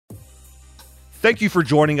Thank you for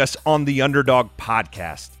joining us on the Underdog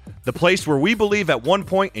Podcast, the place where we believe at one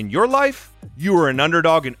point in your life, you were an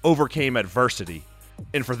underdog and overcame adversity.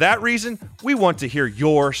 And for that reason, we want to hear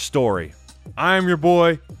your story. I am your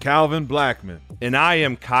boy, Calvin Blackman. And I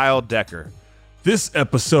am Kyle Decker. This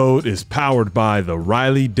episode is powered by the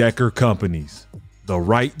Riley Decker Companies. The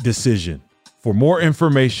right decision. For more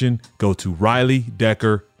information, go to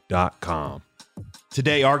rileydecker.com.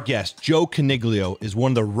 Today, our guest, Joe Coniglio, is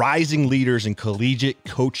one of the rising leaders in collegiate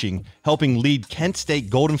coaching, helping lead Kent State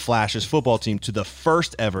Golden Flashes football team to the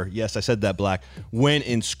first ever, yes, I said that, Black, win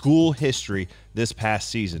in school history this past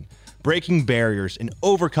season. Breaking barriers and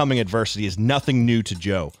overcoming adversity is nothing new to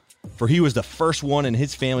Joe, for he was the first one in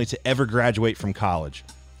his family to ever graduate from college.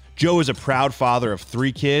 Joe is a proud father of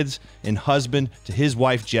 3 kids and husband to his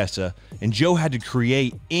wife, Jessa, and Joe had to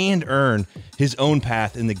create and earn his own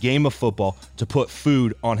path in the game of football to put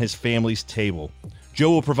food on his family's table.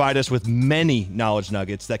 Joe will provide us with many knowledge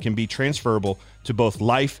nuggets that can be transferable to both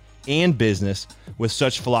life and business with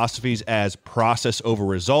such philosophies as process over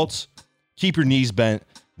results, keep your knees bent,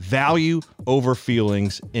 value over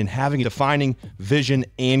feelings, and having a defining vision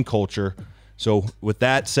and culture. So with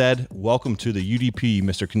that said, welcome to the UDP,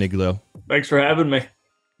 Mr. Coniglio. Thanks for having me.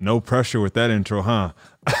 No pressure with that intro, huh?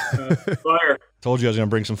 Fire. Told you I was going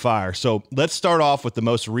to bring some fire. So let's start off with the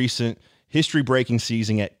most recent history-breaking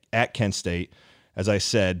season at Kent State. As I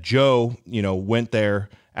said, Joe, went there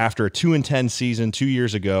after a 2-10 season 2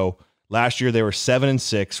 years ago. Last year they were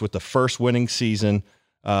 7-6 with the first winning season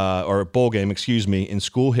or bowl game, in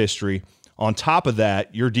school history. On top of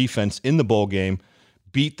that, your defense in the bowl game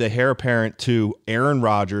beat the heir apparent to Aaron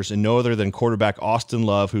Rodgers and no other than quarterback Austin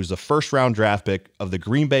Love, who's the first-round draft pick of the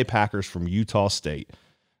Green Bay Packers from Utah State.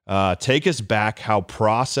 Take us back how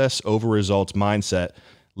process over results mindset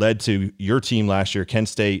led to your team last year, Kent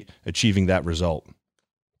State, achieving that result.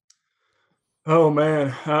 Oh,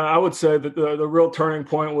 man. I would say that the real turning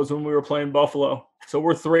point was when we were playing Buffalo. So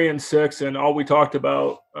we're 3-6, and all we talked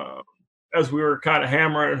about as we were kind of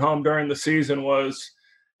hammering it home during the season was,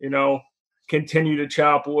 continue to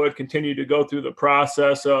chop wood, continue to go through the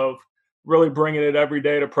process of really bringing it every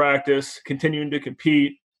day to practice, continuing to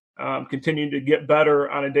compete, continuing to get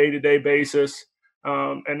better on a day-to-day basis.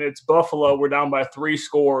 And it's Buffalo. We're down by 3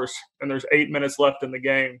 scores, and there's 8 minutes left in the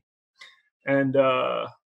game. And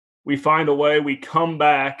we find a way. We come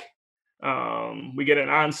back. We get an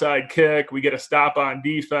onside kick. We get a stop on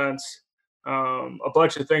defense. A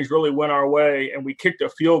bunch of things really went our way, and we kicked a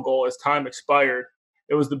field goal as time expired.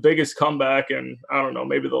 It was the biggest comeback in,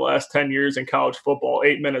 maybe the last 10 years in college football.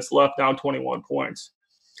 8 minutes left, down 21 points.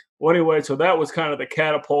 Well, anyway, so that was kind of the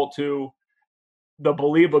catapult to the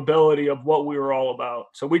believability of what we were all about.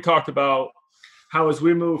 So we talked about how as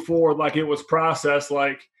we move forward, like it was processed,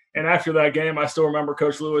 and after that game, I still remember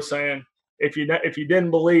Coach Lewis saying, if you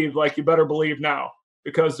didn't believe, you better believe now,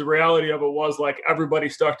 because the reality of it was everybody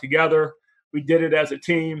stuck together. We did it as a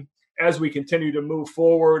team. As we continue to move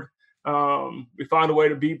forward, we found a way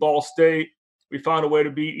to beat Ball State. We found a way to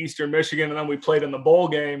beat Eastern Michigan, and then we played in the bowl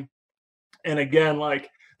game. And again,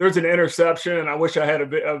 there's an interception, and I wish I had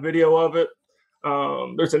a video of it.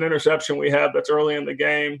 There's an interception we have that's early in the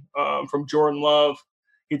game from Jordan Love.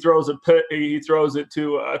 He throws it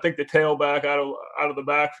to I think the tailback out of the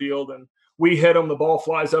backfield, and we hit him. The ball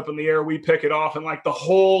flies up in the air. We pick it off, and the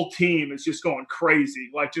whole team is just going crazy,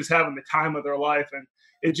 just having the time of their life. And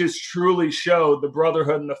it just truly showed the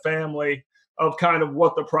brotherhood and the family of kind of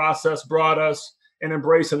what the process brought us, and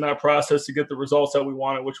embracing that process to get the results that we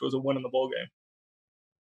wanted, which was a win in the bowl game.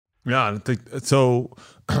 Yeah, I think so.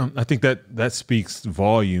 I think that speaks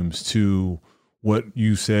volumes to what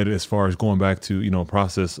you said as far as going back to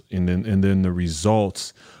process and then the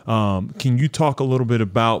results. Can you talk a little bit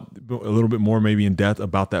more maybe in depth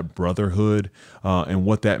about that brotherhood and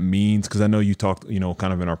what that means? Because I know you talked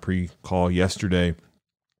kind of in our pre-call yesterday.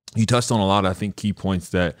 You touched on a lot of, I think, key points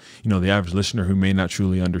that, the average listener who may not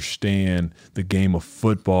truly understand the game of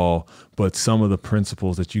football, but some of the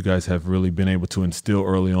principles that you guys have really been able to instill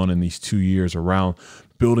early on in these 2 years around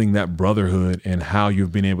building that brotherhood and how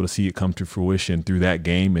you've been able to see it come to fruition through that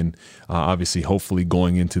game and obviously, hopefully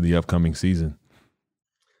going into the upcoming season.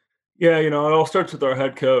 Yeah, it all starts with our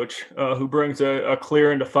head coach who brings a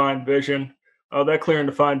clear and defined vision. That clear and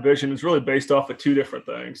defined vision is really based off of 2 different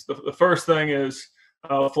things. The first thing is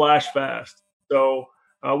flash fast. So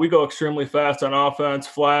we go extremely fast on offense.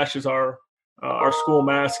 Flash is our school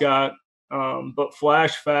mascot. But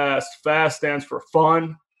flash fast stands for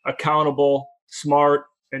fun, accountable, smart,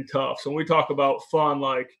 and tough. So when we talk about fun,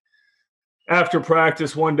 after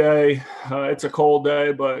practice one day, it's a cold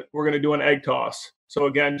day, but we're going to do an egg toss. So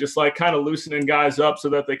again, just like kind of loosening guys up so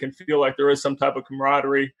that they can feel like there is some type of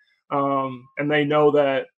camaraderie, and they know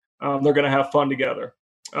that they're going to have fun together.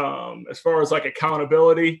 As far as like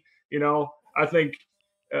accountability, I think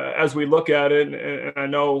as we look at it, and I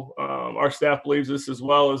know our staff believes this as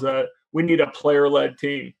well, is that we need a player-led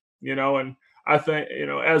team. And I think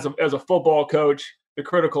as a football coach, the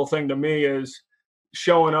critical thing to me is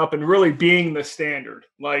showing up and really being the standard.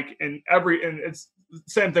 Like and it's the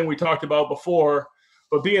same thing we talked about before,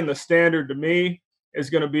 but being the standard to me is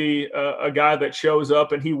going to be a guy that shows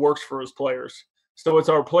up and he works for his players. So it's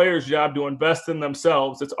our players' job to invest in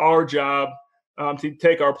themselves. It's our job to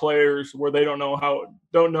take our players where they don't know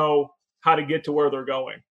how to get to where they're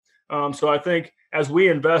going. So I think as we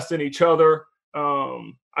invest in each other,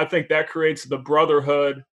 I think that creates the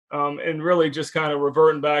brotherhood, and really just kind of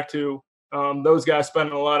reverting back to those guys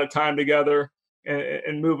spending a lot of time together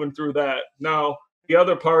and moving through that. Now, the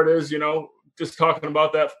other part is, just talking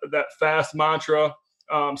about that fast mantra,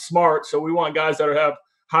 smart. So we want guys that have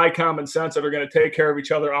high common sense that are going to take care of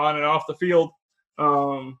each other on and off the field.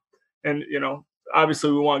 And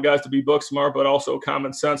obviously we want guys to be book smart, but also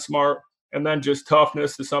common sense smart. And then just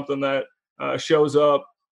toughness is something that shows up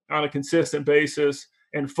on a consistent basis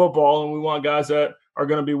in football. And we want guys that are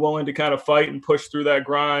going to be willing to kind of fight and push through that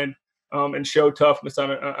grind, and show toughness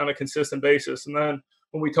on a consistent basis. And then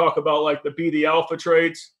when we talk about like the be the alpha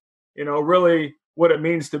traits, really what it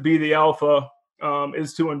means to be the alpha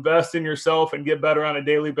is to invest in yourself and get better on a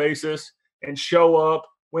daily basis and show up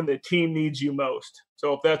when the team needs you most.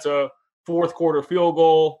 So if that's a fourth quarter field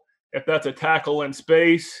goal, if that's a tackle in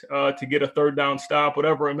space to get a third down stop,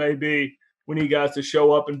 whatever it may be, we need guys to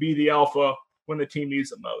show up and be the alpha when the team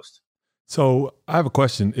needs it most. So I have a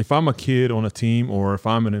question. If I'm a kid on a team, or if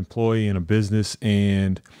I'm an employee in a business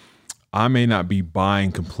and I may not be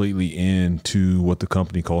buying completely into what the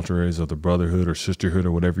company culture is, or the brotherhood or sisterhood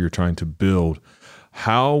or whatever you're trying to build,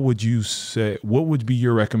 how would you say, what would be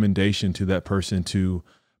your recommendation to that person to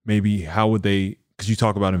maybe, how would they, because you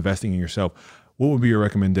talk about investing in yourself, what would be your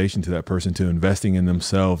recommendation to that person to investing in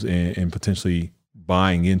themselves and potentially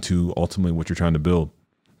buying into ultimately what you're trying to build?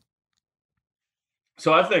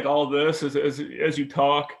 So I think all of this is, as you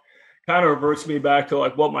talk, kind of reverts me back to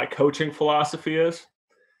like what my coaching philosophy is.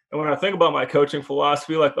 And when I think about my coaching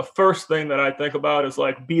philosophy, like the first thing that I think about is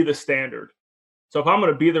like be the standard. So if I'm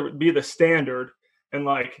going to be the standard, and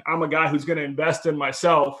like I'm a guy who's going to invest in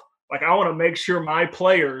myself, like I want to make sure my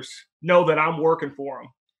players know that I'm working for them.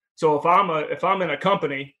 So if I'm in a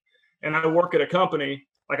company and I work at a company,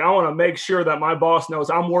 like I want to make sure that my boss knows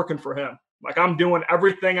I'm working for him. Like I'm doing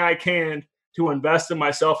everything I can to invest in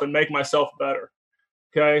myself and make myself better.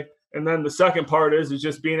 Okay. And then the second part is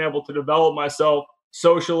just being able to develop myself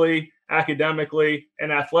socially, academically,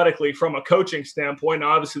 and athletically from a coaching standpoint. Now,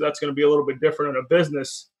 obviously that's going to be a little bit different in a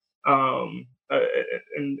business,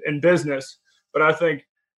 in business. But I think,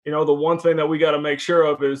 the one thing that we got to make sure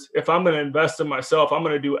of is if I'm going to invest in myself, I'm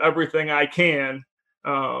going to do everything I can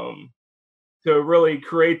to really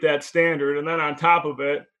create that standard. And then on top of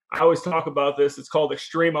it, I always talk about this. It's called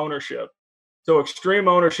extreme ownership. So extreme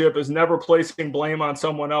ownership is never placing blame on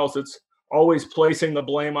someone else. It's always placing the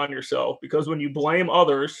blame on yourself, because when you blame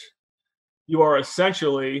others, you are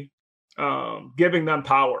essentially giving them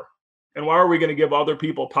power. And why are we going to give other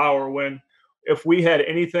people power when if we had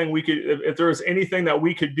anything we could, if there was anything that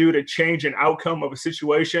we could do to change an outcome of a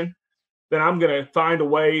situation, then I'm going to find a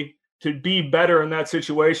way to be better in that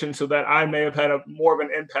situation so that I may have had more of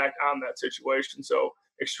an impact on that situation. So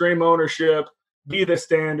extreme ownership, be the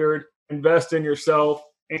standard, invest in yourself,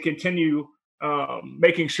 and continue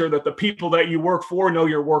making sure that the people that you work for know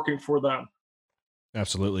you're working for them.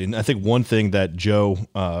 Absolutely. And I think one thing that Joe,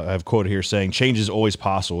 I've quoted here saying, change is always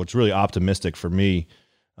possible. It's really optimistic for me,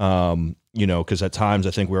 because at times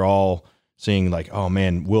I think we're all seeing like, oh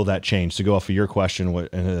man, will that change? To go off of your question,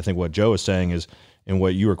 and I think what Joe is saying is, and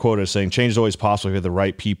what you were quoted as saying, change is always possible if you have the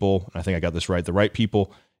right people. And I think I got this right. The right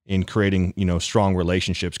people in creating, strong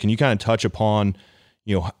relationships. Can you kind of touch upon,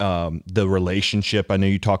 the relationship? I know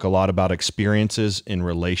you talk a lot about experiences in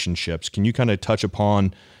relationships. Can you kind of touch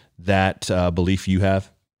upon that belief you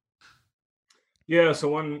have? Yeah. So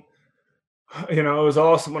when, it was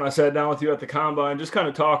awesome when I sat down with you at the combine, just kind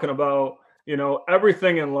of talking about,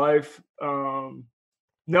 everything in life.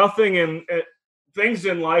 Nothing in things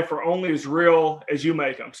in life are only as real as you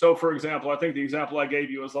make them. So for example, I think the example I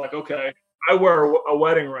gave you was like, okay, I wear a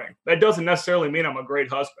wedding ring. That doesn't necessarily mean I'm a great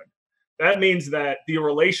husband. That means that the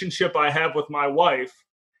relationship I have with my wife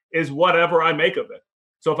is whatever I make of it.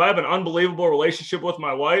 So if I have an unbelievable relationship with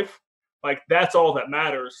my wife, like that's all that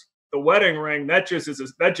matters. The wedding ring, that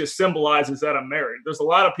just symbolizes that I'm married. There's a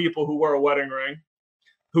lot of people who wear a wedding ring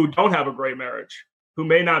who don't have a great marriage, who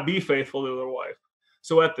may not be faithful to their wife.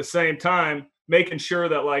 So at the same time, making sure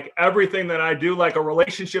that like everything that I do, like a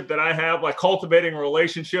relationship that I have, like cultivating a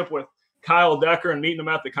relationship with Kyle Decker and meeting him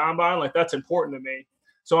at the combine, like that's important to me.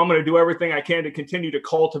 So I'm going to do everything I can to continue to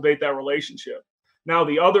cultivate that relationship. Now,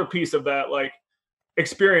 the other piece of that, like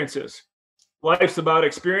experiences. Life's about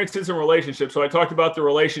experiences and relationships. So I talked about the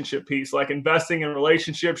relationship piece, like investing in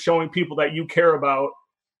relationships, showing people that you care about,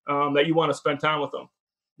 that you want to spend time with them.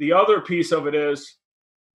 The other piece of it is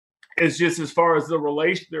just as far as the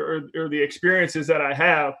relation or the experiences that I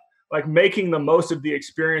have, like making the most of the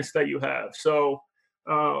experience that you have. So,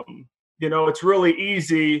 it's really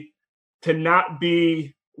easy to not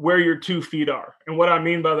be where your 2 feet are. And what I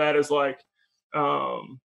mean by that is like,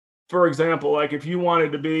 for example, like if you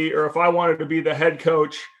wanted to be, or if I wanted to be the head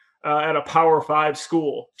coach at a Power 5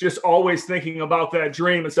 school, just always thinking about that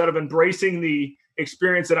dream instead of embracing the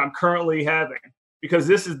experience that I'm currently having, because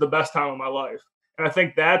this is the best time of my life. And I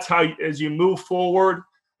think that's how, as you move forward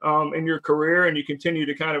in your career and you continue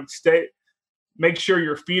to kind of make sure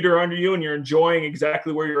your feet are under you and you're enjoying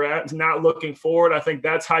exactly where you're at and not looking forward. I think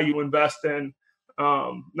that's how you invest in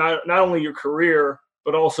not only your career,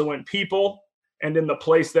 but also in people and in the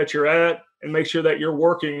place that you're at, and make sure that you're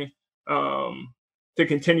working to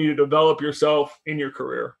continue to develop yourself in your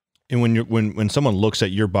career. And when someone looks at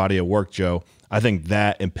your body of work, Joe, I think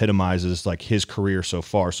that epitomizes like his career so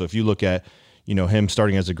far. So if you look at, him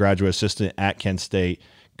starting as a graduate assistant at Kent State,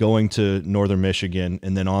 going to Northern Michigan,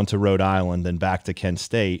 and then on to Rhode Island, then back to Kent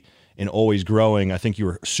State, and always growing. I think you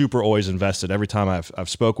were super always invested every time I've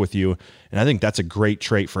spoke with you. And I think that's a great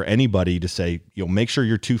trait for anybody to say, make sure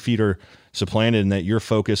your 2 feet are supplanted and that you're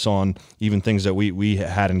focused on even things that we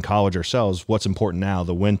had in college ourselves. What's important now,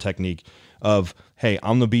 the win technique of, hey,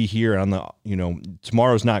 I'm going to be here.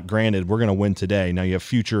 Tomorrow's not granted. We're going to win today. Now you have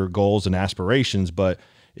future goals and aspirations, but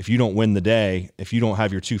if you don't win the day, if you don't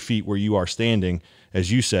have your 2 feet where you are standing, as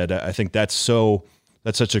you said, I think that's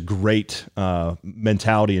such a great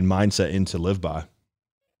mentality and mindset to live by.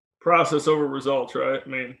 Process over results, right? I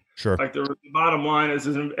mean, sure. Like the bottom line is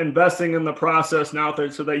investing in the process now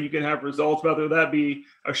so that you can have results, whether that be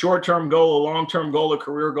a short-term goal, a long-term goal, a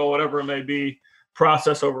career goal, whatever it may be.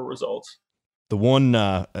 Process over results. The one,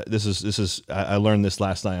 this is. I learned this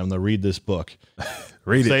last night. I'm going to read this book.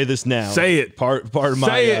 Say this now. Say it. Part of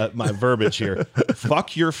my verbiage here.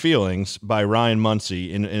 Fuck Your Feelings by Ryan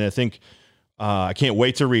Muncie, and I think I can't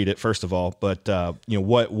wait to read it. First of all, but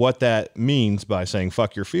what that means by saying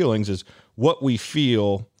fuck your feelings is what we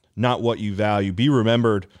feel, not what you value. Be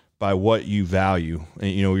remembered by what you value, and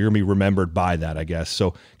you're going to be remembered by that, I guess.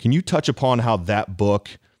 So, can you touch upon how that book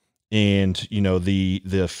and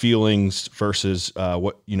the feelings versus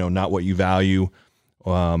what not what you value,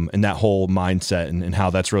 and that whole mindset and how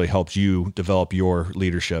that's really helped you develop your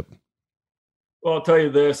leadership? Well, I'll tell you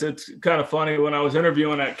this. It's kind of funny. When I was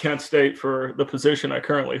interviewing at Kent State for the position I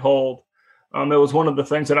currently hold, it was one of the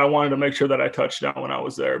things that I wanted to make sure that I touched on when I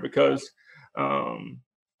was there, because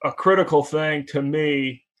a critical thing to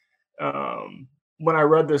me when I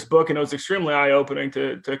read this book, and it was extremely eye-opening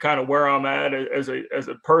to kind of where I'm at as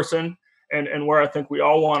a person and where I think we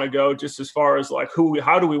all want to go, just as far as like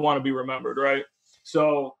how do we want to be remembered, right?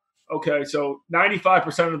 So, okay, so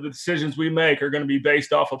 95% of the decisions we make are going to be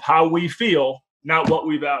based off of how we feel, not what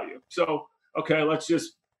we value. So, okay, let's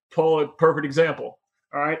just pull a perfect example.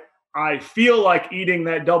 All right, I feel like eating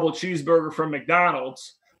that double cheeseburger from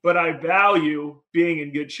McDonald's, but I value being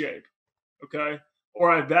in good shape, okay?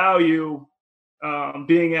 Or I value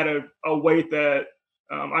being at a weight that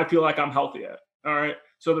I feel like I'm healthy at, all right?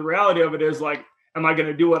 So the reality of it is, like, am I going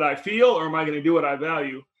to do what I feel or am I going to do what I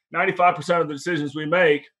value? 95% of the decisions we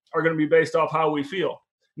make are going to be based off how we feel.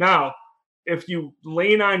 Now, if you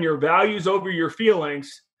lean on your values over your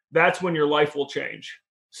feelings, that's when your life will change.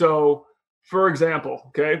 So, for example,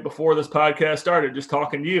 okay, before this podcast started, just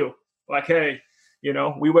talking to you, like, hey,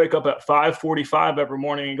 we wake up at 5:45 every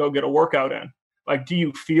morning and go get a workout in. Like, do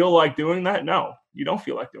you feel like doing that? No, you don't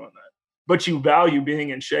feel like doing that. But you value being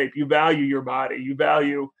in shape. You value your body. You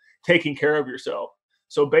value taking care of yourself.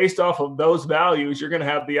 So based off of those values, you're going to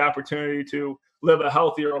have the opportunity to live a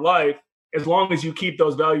healthier life as long as you keep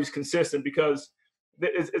those values consistent, because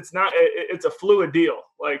it's a fluid deal.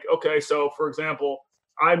 Like, okay, so for example,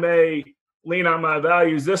 I may lean on my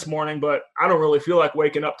values this morning, but I don't really feel like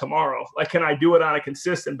waking up tomorrow. Like, can I do it on a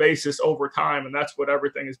consistent basis over time? And that's what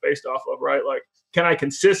everything is based off of, right? Like, can I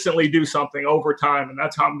consistently do something over time? And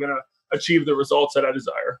that's how I'm going to achieve the results that I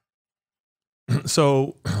desire.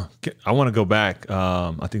 So I want to go back.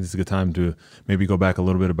 I think this is a good time to maybe go back a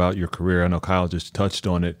little bit about your career. I know Kyle just touched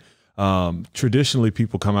on it. Traditionally,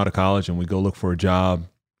 people come out of college and we go look for a job.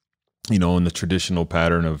 in the traditional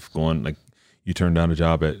pattern of going, like, you turned down a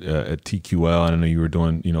job at TQL. I know you were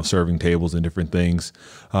doing, serving tables and different things.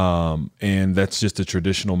 And that's just a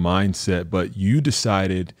traditional mindset. But you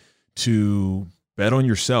decided to bet on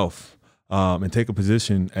yourself and take a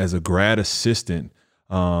position as a grad assistant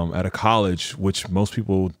at a college, which most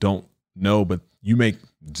people don't know, but you make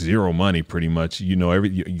zero money pretty much.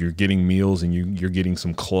 You're getting meals and you're getting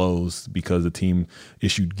some clothes because the team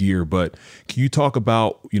issued gear. But can you talk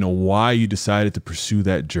about, why you decided to pursue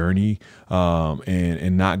that journey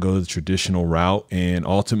and not go the traditional route? And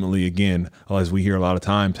ultimately, again, as we hear a lot of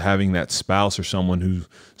times, having that spouse or someone who's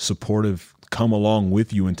supportive come along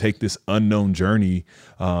with you and take this unknown journey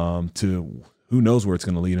to who knows where it's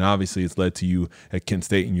going to lead. And obviously it's led to you at Kent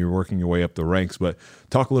State and you're working your way up the ranks, but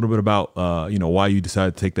talk a little bit about, why you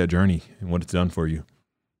decided to take that journey and what it's done for you.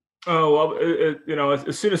 Oh, well,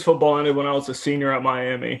 as soon as football ended, when I was a senior at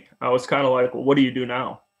Miami, I was kind of like, well, what do you do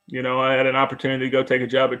now? I had an opportunity to go take a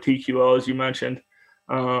job at TQL, as you mentioned.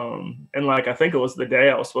 And I think it was the day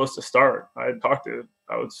I was supposed to start. I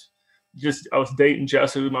was dating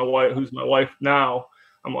Jess, who's my wife now.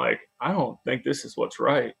 I'm like, I don't think this is what's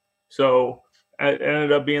right. So it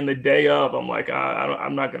ended up being the day of. I'm like,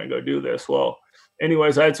 I'm not going to go do this. Well,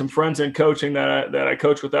 anyways, I had some friends in coaching that I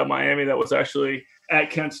coached with at Miami that was actually at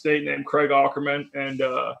Kent State, named Craig Ackerman. And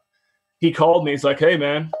he called me. He's like, hey,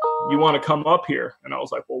 man, you want to come up here? And I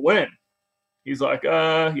was like, well, when? He's like,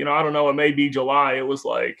 I don't know. It may be July. It was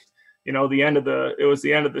like, the end of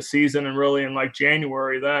the season, and really in like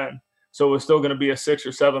January then. So it was still going to be a 6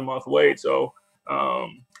 or 7 month wait. So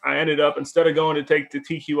I ended up, instead of going to take the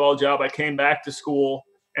TQL job, I came back to school,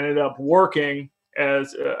 ended up working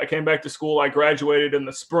I came back to school. I graduated in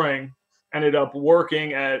the spring, ended up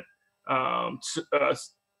working at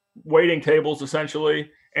waiting tables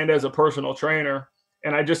essentially, and as a personal trainer.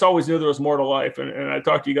 And I just always knew there was more to life. And I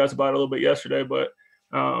talked to you guys about it a little bit yesterday, but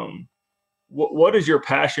what is your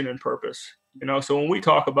passion and purpose? So when we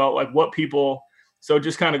talk about so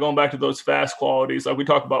just kind of going back to those fast qualities, like we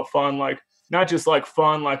talk about fun, like not just like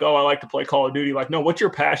fun, like, oh, I like to play Call of Duty. Like, no, what's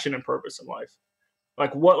your passion and purpose in life?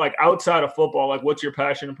 Like outside of football, like what's your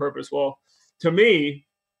passion and purpose? Well, to me,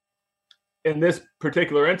 in this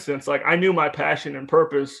particular instance, like I knew my passion and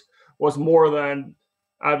purpose was more than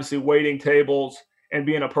obviously waiting tables and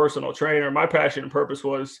being a personal trainer. My passion and purpose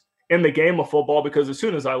was in the game of football, because as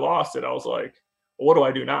soon as I lost it, I was like, well, what do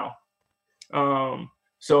I do now?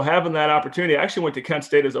 So having that opportunity, I actually went to Kent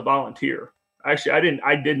State as a volunteer. Actually,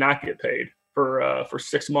 I did not get paid for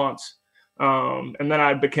 6 months. And then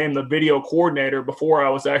I became the video coordinator before I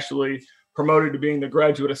was actually promoted to being the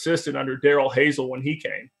graduate assistant under Daryl Hazel when he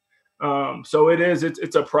came. So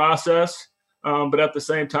it's a process. But at the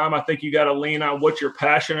same time, I think you got to lean on what you're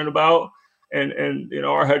passionate about. And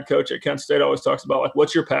our head coach at Kent State always talks about like,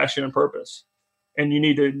 what's your passion and purpose? And you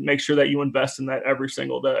need to make sure that you invest in that every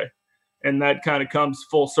single day. And that kind of comes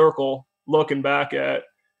full circle looking back at,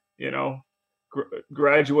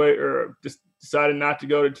 graduate or just decided not to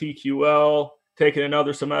go to TQL, taking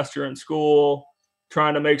another semester in school,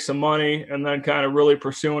 trying to make some money, and then kind of really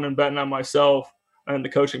pursuing and betting on myself and the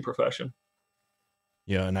coaching profession.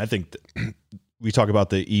 Yeah. And I think we talk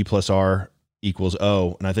about the E+R equals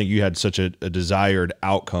O. And I think you had such a desired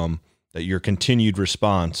outcome that your continued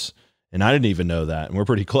response, and I didn't even know that, and we're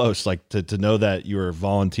pretty close, like to know that you were a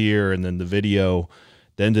volunteer and then the video,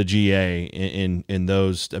 then the GA in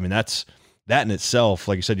those. I mean, that's that in itself.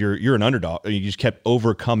 Like you said, you're an underdog. You just kept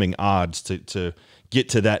overcoming odds to get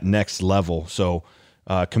to that next level. So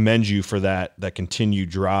commend you for that continued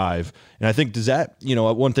drive. And I think, does that,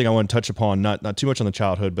 one thing I want to touch upon, not too much on the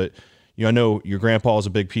childhood, but I know your grandpa is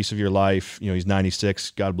a big piece of your life. He's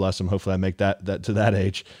 96. God bless him. Hopefully I make that to that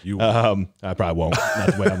age. You won't. I probably won't.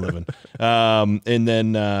 That's the way I'm living. And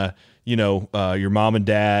then, your mom and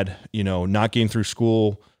dad, not getting through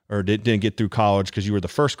school or didn't get through college because you were the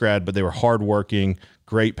first grad, but they were hardworking,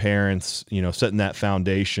 great parents, setting that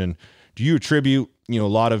foundation. Do you attribute, a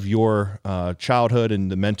lot of your childhood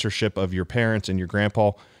and the mentorship of your parents and your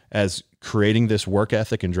grandpa as creating this work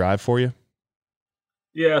ethic and drive for you?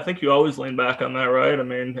 Yeah, I think you always lean back on that, right? I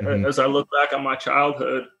mean, as I look back on my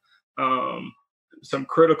childhood, some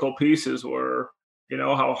critical pieces were,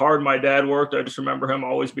 how hard my dad worked. I just remember him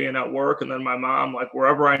always being at work. And then my mom, like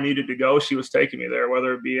wherever I needed to go, she was taking me there,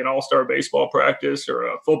 whether it be an all-star baseball practice or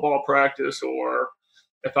a football practice, or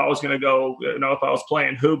if I was going to go, if I was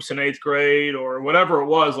playing hoops in 8th grade or whatever it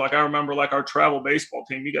was. Like I remember like our travel baseball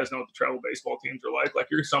team, you guys know what the travel baseball teams are like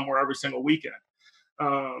you're somewhere every single weekend.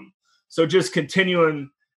 So just continuing,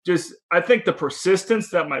 I think the persistence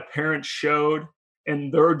that my parents showed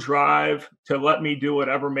and their drive to let me do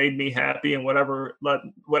whatever made me happy and whatever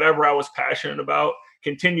I was passionate about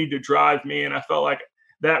continued to drive me. And I felt like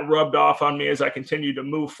that rubbed off on me as I continued to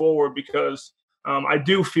move forward, because I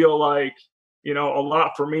do feel like, a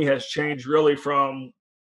lot for me has changed really from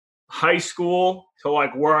high school to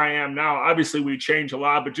like where I am now. Obviously we change a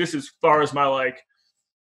lot, but just as far as my like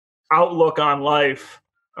outlook on life,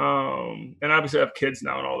 and obviously I have kids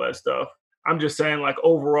now and all that stuff. I'm just saying, like,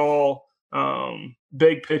 overall,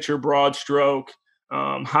 big picture, broad stroke,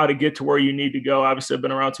 how to get to where you need to go. Obviously, I've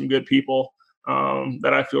been around some good people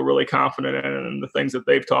that I feel really confident in and the things that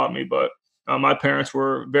they've taught me. But my parents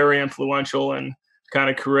were very influential in kind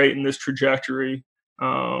of creating this trajectory that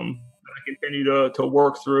I continue to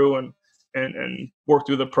work through and work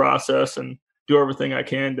through the process and do everything I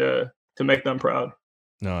can to make them proud.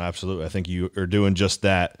 No, absolutely. I think you are doing just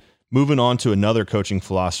that. Moving on to another coaching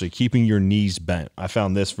philosophy, keeping your knees bent. I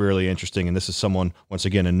found this really interesting, and this is once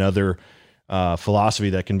again, another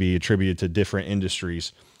philosophy that can be attributed to different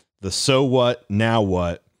industries. The so what, now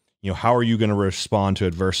what? How are you going to respond to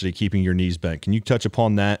adversity, keeping your knees bent? Can you touch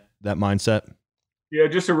upon that mindset? Yeah,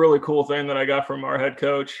 just a really cool thing that I got from our head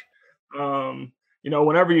coach.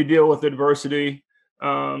 Whenever you deal with adversity,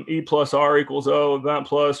 E plus R equals O, event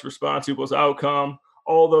plus response equals outcome,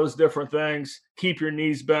 all those different things, keep your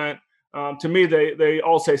knees bent. To me, they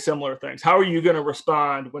all say similar things. How are you going to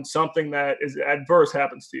respond when something that is adverse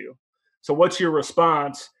happens to you? So what's your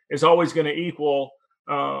response is always going to equal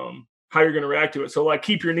how you're going to react to it. So like,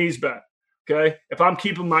 keep your knees bent. Okay. If I'm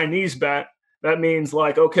keeping my knees bent, that means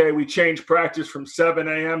like, okay, we changed practice from 7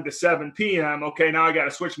 a.m. to 7 p.m. Okay, now I got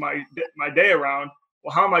to switch my day around.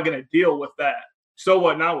 Well, how am I going to deal with that? So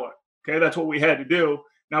what, now what? Okay, that's what we had to do.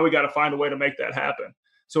 Now we got to find a way to make that happen.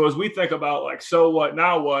 So as we think about like, so what,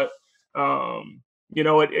 now what,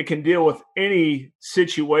 it can deal with any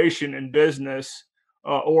situation in business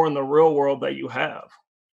or in the real world that you have.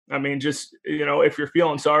 I mean, just, if you're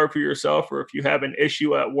feeling sorry for yourself or if you have an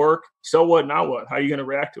issue at work, so what, now what? How are you going to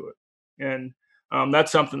react to it? And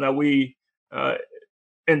that's something that we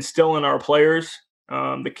instill in our players,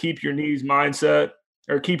 the keep your knees mindset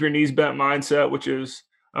or keep your knees bent mindset, which is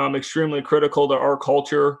extremely critical to our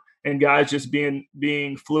culture, and guys just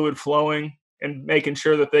being fluid flowing and making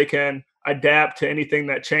sure that they can adapt to anything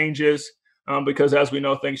that changes, because as we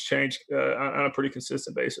know, things change on a pretty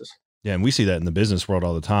consistent basis. Yeah, and we see that in the business world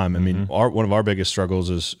all the time. I mean, one of our biggest struggles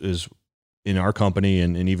is in our company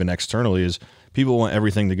and even externally is people want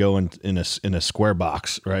everything to go in a square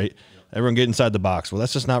box, right? Everyone get inside the box. Well,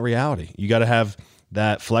 that's just not reality. You got to have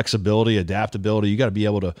that flexibility, adaptability. You got to be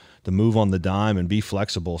able to move on the dime and be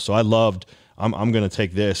flexible. So I'm going to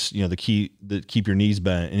take this, the keep your knees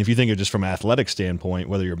bent. And if you think of just from an athletic standpoint,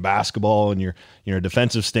 whether you're basketball and you're a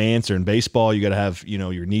defensive stance, or in baseball, you got to have,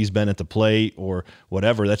 your knees bent at the plate or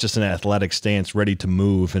whatever. That's just an athletic stance, ready to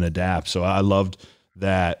move and adapt. So I loved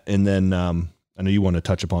that. And then I know you want to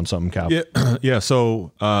touch upon something, Cal. Yeah.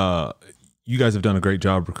 So you guys have done a great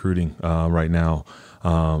job recruiting right now.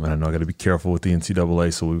 And I know I got to be careful with the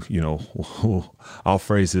NCAA. So I'll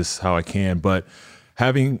phrase this how I can, but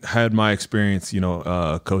having had my experience,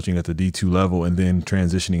 coaching at the D2 level and then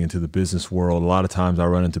transitioning into the business world, a lot of times I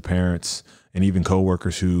run into parents and even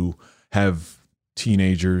coworkers who have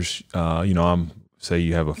teenagers. Say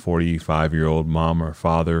you have a 45-year-old mom or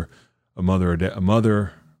father, a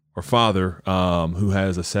mother or father who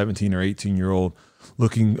has a 17 or 18-year-old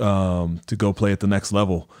looking to go play at the next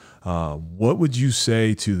level. What would you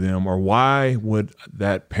say to them, or why would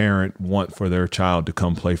that parent want for their child to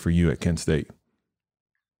come play for you at Kent State?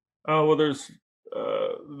 Well, there's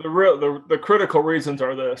the critical reasons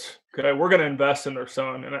are this. Okay, we're going to invest in their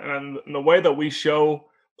son, and the way that we show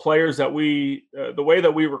players that the way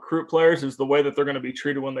that we recruit players is the way that they're going to be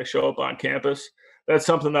treated when they show up on campus. That's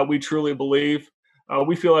something that we truly believe.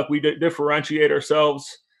 We feel like we differentiate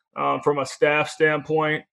ourselves from a staff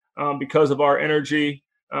standpoint because of our energy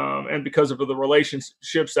and because of the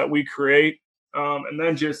relationships that we create, and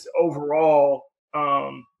then just overall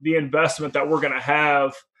the investment that we're going to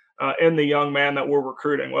have in the young man that we're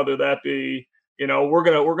recruiting. Whether that be, we're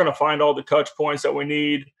gonna find all the touch points that we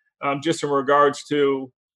need, just in regards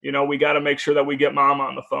to, we got to make sure that we get mom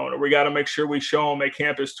on the phone, or we got to make sure we show them a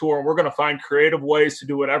campus tour, and we're going to find creative ways to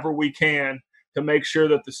do whatever we can to make sure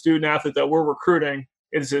that the student athlete that we're recruiting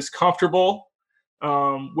is as comfortable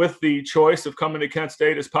with the choice of coming to Kent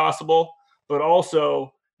State as possible, but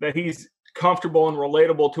also that he's comfortable and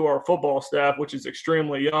relatable to our football staff, which is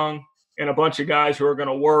extremely young, and a bunch of guys who are going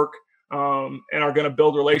to work and are going to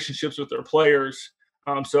build relationships with their players.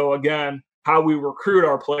 So again, how we recruit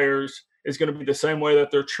our players is going to be the same way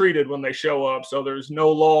that they're treated when they show up. So there's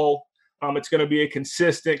no lull It's going to be a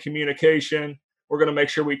consistent communication. We're going to make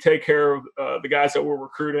sure we take care of the guys that we're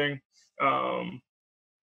recruiting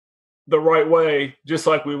the right way, just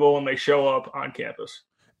like we will when they show up on campus.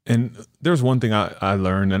 And there's one thing I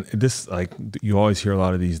learned, and this, like, you always hear a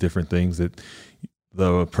lot of these different things, that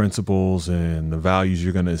the principles and the values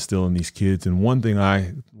you're going to instill in these kids. And one thing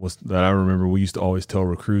that I remember we used to always tell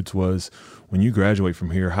recruits was, when you graduate from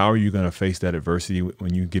here, how are you going to face that adversity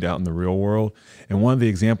when you get out in the real world? And one of the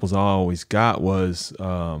examples I always got was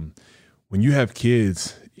when you have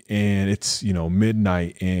kids and it's,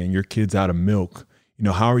 midnight and your kid's out of milk,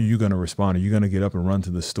 how are you going to respond? Are you going to get up and run to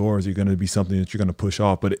the store? Is it going to be something that you're going to push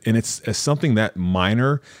off? It's something that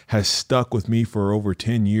minor has stuck with me for over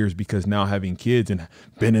 10 years, because now having kids and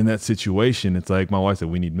been in that situation, it's like my wife said,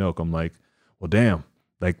 we need milk. I'm like, well, damn,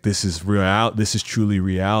 like this is real. This is truly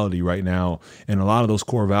reality right now. And a lot of those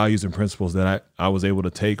core values and principles that I was able to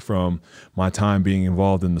take from my time being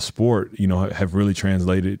involved in the sport, have really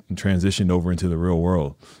translated and transitioned over into the real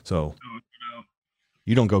world. So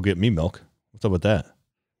you don't go get me milk. What's up with that?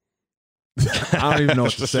 I don't even know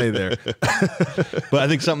what to say there.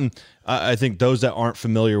 But I think those that aren't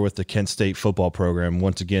familiar with the Kent State football program,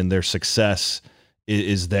 once again, their success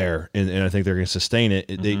is there, and I think they're going to sustain it.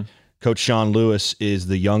 Mm-hmm. Coach Sean Lewis is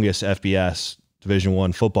the youngest FBS Division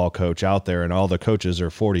I football coach out there, and all the coaches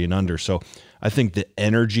are 40 and under. So I think the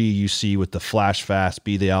energy you see with the flash fast,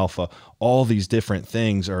 be the alpha, all these different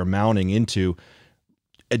things are amounting into.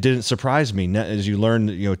 It didn't surprise me as you learn,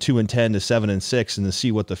 2-10 to 7-6, and to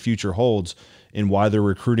see what the future holds and why they're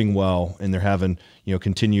recruiting well, and they're having,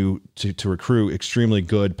 continue to recruit extremely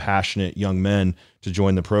good, passionate young men to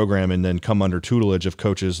join the program, and then come under tutelage of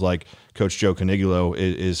coaches like Coach Joe Coniglio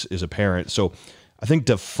is apparent. So I think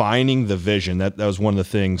defining the vision, that was one of the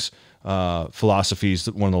things, philosophies,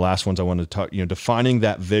 one of the last ones I wanted to talk, defining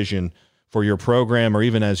that vision for your program, or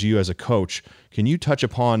even as you as a coach. Can you touch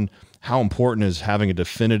upon how important is having a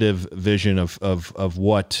definitive vision of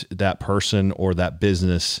what that person or that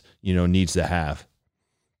business, needs to have?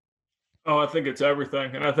 Oh, I think it's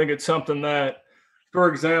everything. And I think it's something that, for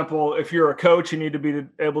example, if you're a coach, you need to be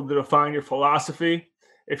able to define your philosophy.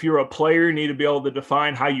 If you're a player, you need to be able to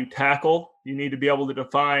define how you tackle. You need to be able to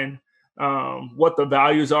define what the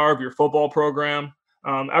values are of your football program.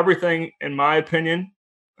 Everything, in my opinion,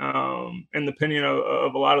 and the opinion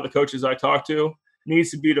of a lot of the coaches I talk to,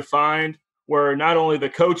 needs to be defined where not only the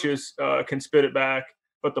coaches can spit it back,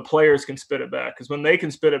 but the players can spit it back. Because when they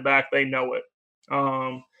can spit it back, they know it.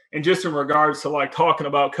 And just in regards to like talking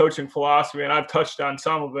about coaching philosophy, and I've touched on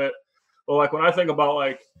some of it, but like when I think about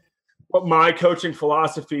like what my coaching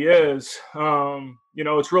philosophy is,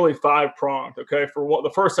 it's really 5-pronged. Okay.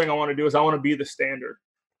 The first thing I want to do is I want to be the standard.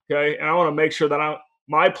 Okay. And I want to make sure that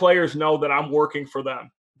my players know that I'm working for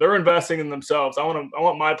them. They're investing in themselves. I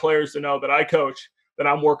want my players to know that I coach, that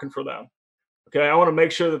I'm working for them. Okay. I want to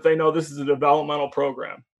make sure that they know this is a developmental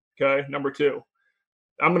program. Okay. Number 2,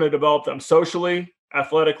 I'm going to develop them socially,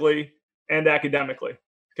 athletically, and academically.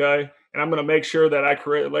 Okay. And I'm going to make sure that I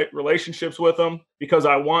create relationships with them because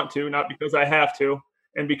I want to, not because I have to,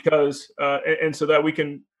 and because, and so that we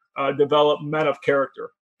can develop men of character.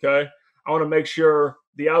 Okay. I want to make sure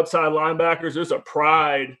the outside linebackers, there's a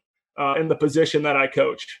pride in the position that I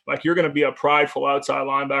coach. Like, you're going to be a prideful outside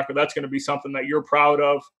linebacker. That's going to be something that you're proud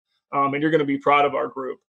of, and you're going to be proud of our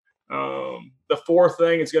group. The 4th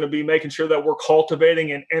thing is going to be making sure that we're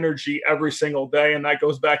cultivating an energy every single day, and that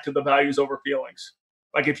goes back to the values over feelings.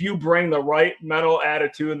 Like, if you bring the right mental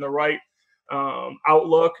attitude and the right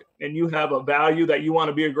outlook, and you have a value that you want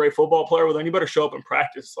to be a great football player, well, then you better show up and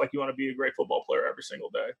practice like you want to be a great football player every single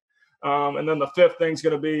day. And then the 5th thing is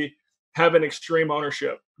going to be having extreme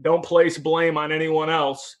ownership. Don't place blame on anyone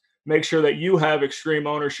else. Make sure that you have extreme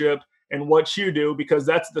ownership in what you do, because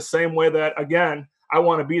that's the same way that, again, I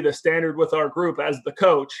want to be the standard with our group as the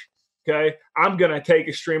coach. Okay. I'm going to take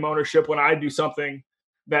extreme ownership when I do something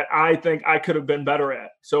that I think I could have been better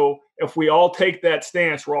at. So if we all take that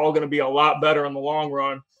stance, we're all going to be a lot better in the long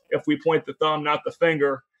run if we point the thumb, not the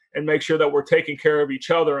finger, and make sure that we're taking care of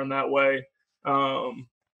each other in that way,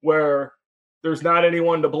 where there's not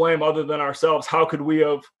anyone to blame other than ourselves. How could we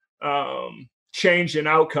have changed an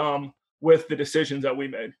outcome with the decisions that we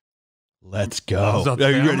made? Let's go.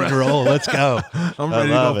 Are you ready to roll? Let's go. I'm ready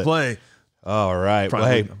to go play. All right.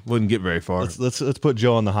 Probably wouldn't get very far. Let's put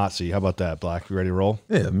Joe on the hot seat. How about that, Black? You ready to roll?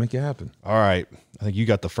 Yeah, make it happen. All right. I think you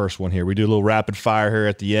got the first one here. We do a little rapid fire here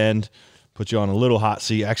at the end. Put you on a little hot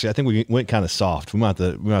seat. Actually, I think we went kind of soft. We might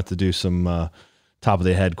have to do some top of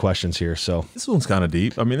the head questions here. So this one's kind of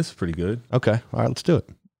deep. I mean, this is pretty good. Okay. All right. Let's do it.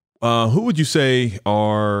 Who would you say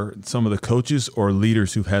are some of the coaches or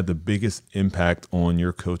leaders who've had the biggest impact on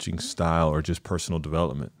your coaching style or just personal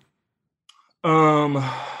development? Sean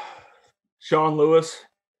Lewis,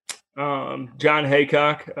 John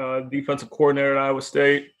Haycock, defensive coordinator at Iowa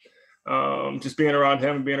State. Just being around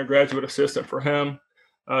him and being a graduate assistant for him.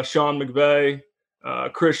 Sean McVay,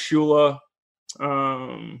 Chris Shula,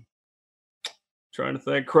 trying to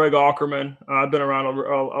think, Craig Ackerman. I've been around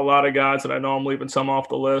a lot of guys, and I know I'm leaving some off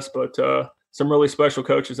the list, but some really special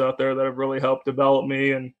coaches out there that have really helped develop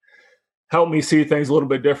me and helped me see things a little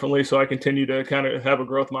bit differently, so I continue to kind of have a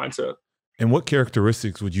growth mindset. And what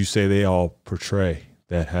characteristics would you say they all portray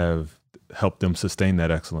that have helped them sustain that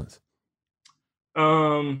excellence?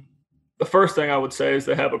 The first thing I would say is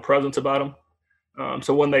they have a presence about them.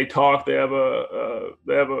 So when they talk, they have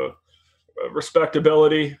a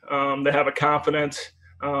respectability. They have a confidence.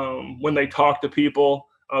 When they talk to people,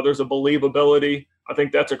 there's a believability. I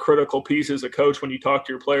think that's a critical piece as a coach when you talk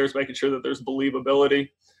to your players, making sure that there's believability.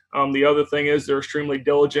 The other thing is they're extremely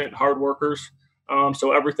diligent, hard workers.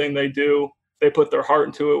 So everything they do, they put their heart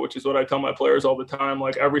into it, which is what I tell my players all the time.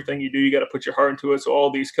 Like, everything you do, you got to put your heart into it. So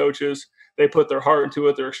all these coaches, they put their heart into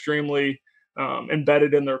it. They're extremely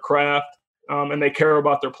embedded in their craft, and they care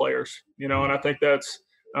about their players, and I think that's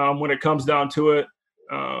when it comes down to it,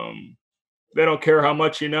 they don't care how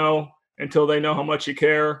much you know until they know how much you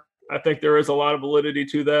care. I think there is a lot of validity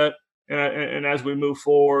to that. And as we move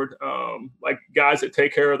forward, like guys that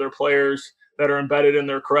take care of their players, that are embedded in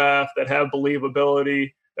their craft, that have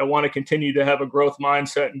believability, that want to continue to have a growth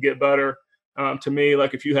mindset and get better. To me,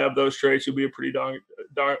 like, if you have those traits, you'll be a pretty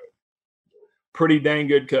dang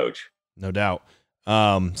good coach. No doubt.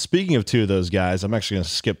 Speaking of two of those guys, I'm actually going to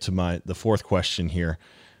skip to the fourth question here.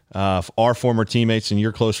 Our former teammates and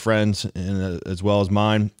your close friends, and as well as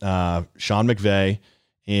mine, Sean McVay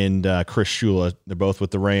and Chris Shula. They're both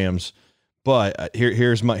with the Rams. But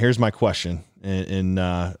here's my question, and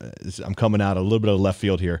I'm coming out a little bit of left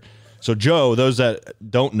field here. So Joe, those that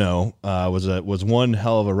don't know, was one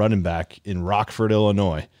hell of a running back in Rockford,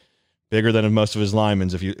 Illinois, bigger than most of his linemen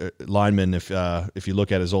if you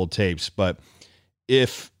look at his old tapes. But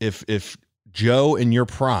if Joe in your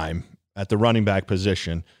prime at the running back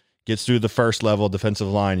position gets through the first level defensive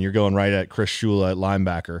line, you're going right at Chris Shula at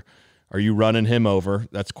linebacker, are you running him over?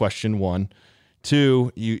 That's question one.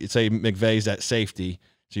 Two, you say McVay's at safety.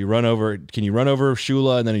 So can you run over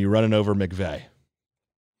Shula, and then are you running over McVay?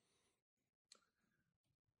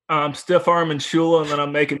 I'm stiff arming Shula, and then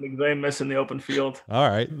I'm making McVay miss in the open field. All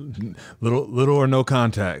right. Little or no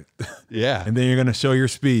contact. Yeah. And then you're going to show your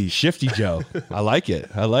speed. Shifty Joe. I like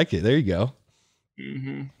it. There you go.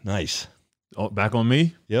 Mm-hmm. Nice. Oh, back on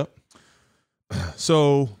me? Yep.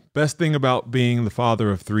 So best thing about being the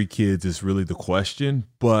father of three kids is really the question,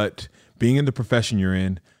 but being in the profession you're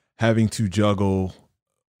in, having to juggle,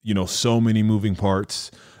 so many moving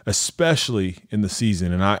parts, especially in the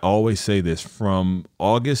season. And I always say this, from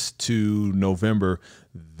August to November,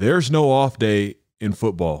 there's no off day in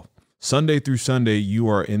football. Sunday through Sunday, you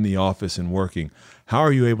are in the office and working. How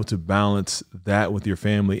are you able to balance that with your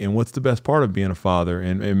family? And what's the best part of being a father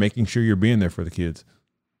and making sure you're being there for the kids?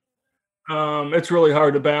 It's really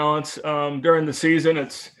hard to balance. During the season,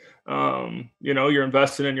 it's, you're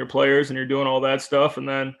invested in your players and you're doing all that stuff. And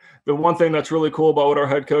then the one thing that's really cool about what our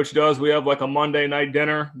head coach does, we have like a Monday night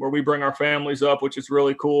dinner where we bring our families up, which is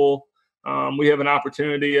really cool. We have an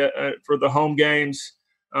opportunity for the home games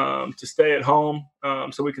to stay at home,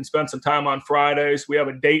 so we can spend some time on Fridays. We have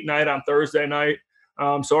a date night on Thursday night.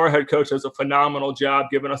 So our head coach does a phenomenal job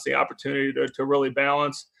giving us the opportunity to really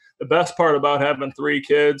balance. The best part about having three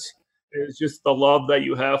kids is just the love that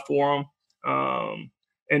you have for them.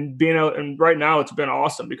 And right now it's been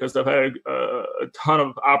awesome because I've had a ton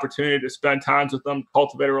of opportunity to spend times with them,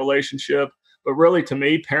 cultivate a relationship. But really, to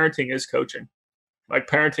me, parenting is coaching. Like,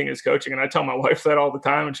 parenting is coaching. And I tell my wife that all the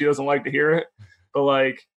time, and she doesn't like to hear it. But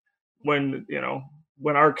like, when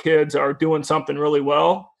our kids are doing something really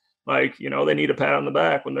well, like, they need a pat on the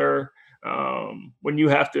back. When they're when you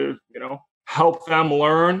have to, help them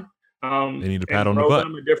learn, they need a pat on the butt.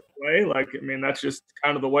 them a different way. Like, that's just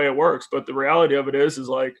kind of the way it works. But the reality of it is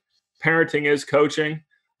like, parenting is coaching,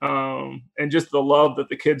 and just the love that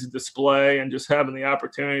the kids display, and just having the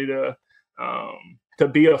opportunity to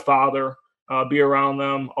be a father, be around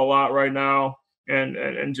them a lot right now,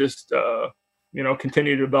 and just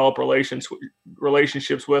continue to develop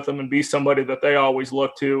relationships with them, and be somebody that they always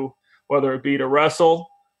look to, whether it be to wrestle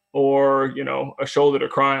or, a shoulder to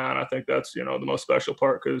cry on. I think that's, the most special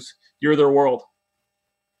part, because you're their world.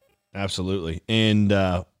 Absolutely. And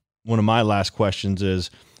one of my last questions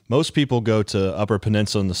is, most people go to Upper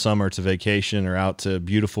Peninsula in the summer to vacation or out to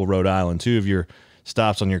beautiful Rhode Island, 2 of your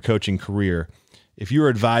stops on your coaching career. If you were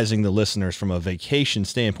advising the listeners from a vacation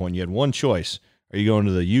standpoint, you had one choice. Are you going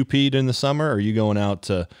to the UP in the summer, or are you going out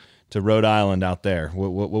to Rhode Island out there?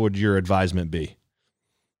 What would your advisement be?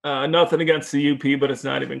 Nothing against the UP, but it's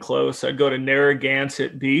not even close. I'd go to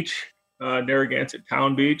Narragansett Beach, Narragansett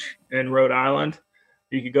Town Beach in Rhode Island.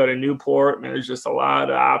 You could go to Newport. I mean, there's just a lot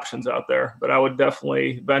of options out there. But I would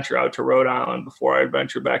definitely venture out to Rhode Island before I'd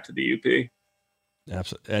venture back to the UP.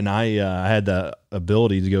 Absolutely. And I had the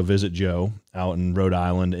ability to go visit Joe out in Rhode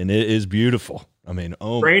Island, and it is beautiful. I mean,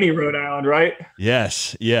 rainy Rhode Island, right?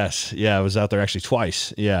 Yes. Yeah, I was out there actually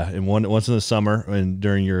twice. Yeah, and once in the summer and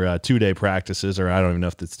during your 2-day practices, or I don't even know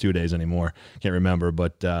if it's 2 days anymore. Can't remember.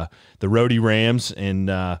 But the Rhodey Rams, and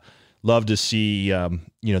love to see.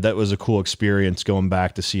 That was a cool experience going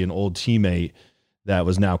back to see an old teammate that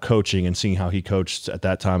was now coaching and seeing how he coached at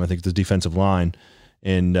that time. I think the defensive line.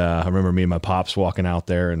 And I remember me and my pops walking out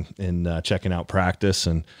there and checking out practice,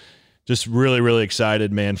 and just really, really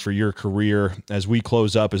excited, man, for your career. As we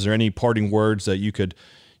close up, is there any parting words that you could,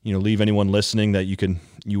 leave anyone listening that you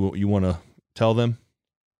want to tell them?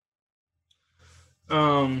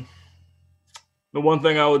 The one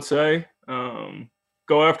thing I would say,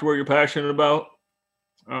 go after what you're passionate about,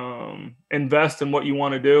 invest in what you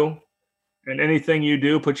want to do, and anything you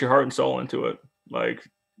do, put your heart and soul into it. Like,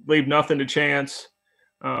 leave nothing to chance.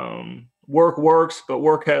 Work works, but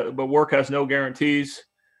work has no guarantees.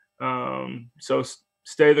 So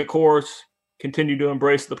stay the course, continue to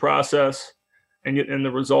embrace the process, and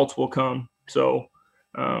the results will come. So,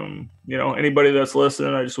 anybody that's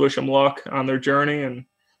listening, I just wish them luck on their journey, and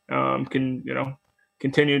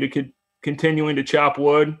continuing to chop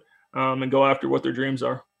wood, and go after what their dreams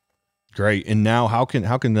are. Great. And now how can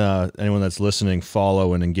anyone that's listening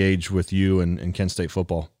follow and engage with you and Kent State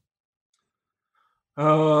football?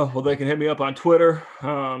 Well, they can hit me up on Twitter,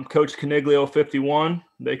 Coach Coniglio 51.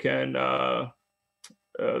 They can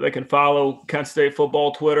follow Kent State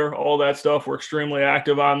football Twitter, all that stuff. We're extremely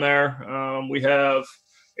active on there. We have,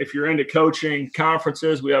 if you're into coaching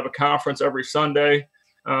conferences, we have a conference every Sunday,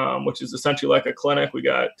 which is essentially like a clinic. We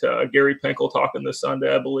got Gary Pinkel talking this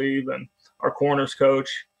Sunday, I believe, and our corners coach,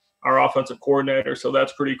 our offensive coordinator. So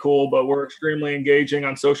that's pretty cool. But we're extremely engaging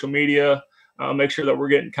on social media. Make sure that we're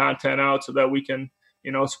getting content out so that we can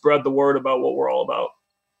spread the word about what we're all about.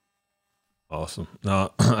 Awesome.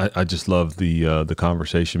 I just love the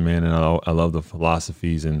conversation, man. And I love the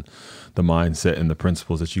philosophies and the mindset and the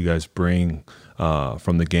principles that you guys bring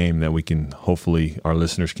from the game that we can, hopefully our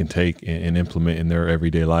listeners can take and implement in their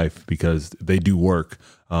everyday life, because they do work.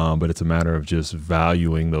 But it's a matter of just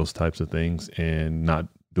valuing those types of things and not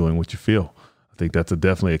doing what you feel. I think that's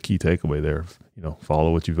definitely a key takeaway there.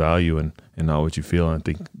 Follow what you value and not what you feel. And I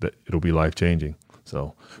think that it'll be life-changing.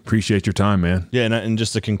 So appreciate your time, man. Yeah. And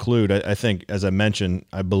just to conclude, I think, as I mentioned,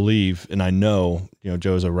 I believe, and I know,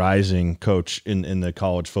 Joe's a rising coach in the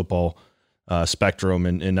college football spectrum.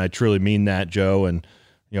 And I truly mean that, Joe, and,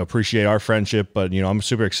 appreciate our friendship, but, I'm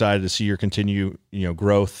super excited to see your continue,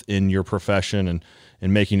 growth in your profession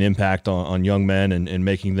and making impact on young men and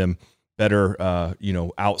making them better,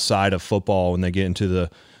 outside of football when they get into the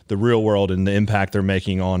real world, and the impact they're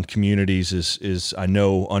making on communities is I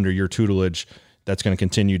know, under your tutelage, that's going to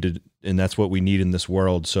continue and that's what we need in this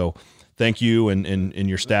world. So thank you and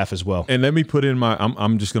your staff as well. And let me put in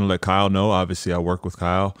I'm just going to let Kyle know. Obviously I work with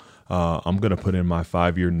Kyle. I'm going to put in my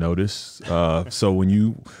 5-year notice. So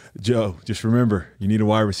when Joe, just remember, you need a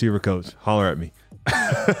wide receiver coach, holler at me.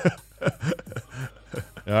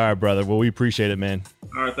 All right, brother. Well, we appreciate it, man.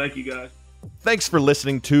 All right. Thank you, guys. Thanks for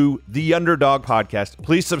listening to the Underdog Podcast.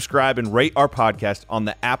 Please subscribe and rate our podcast on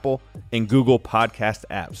the Apple and Google podcast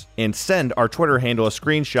apps, and send our Twitter handle a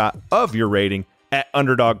screenshot of your rating at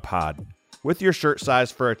Underdog Pod with your shirt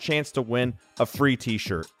size for a chance to win a free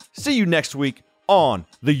t-shirt. See you next week on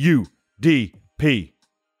the UDP.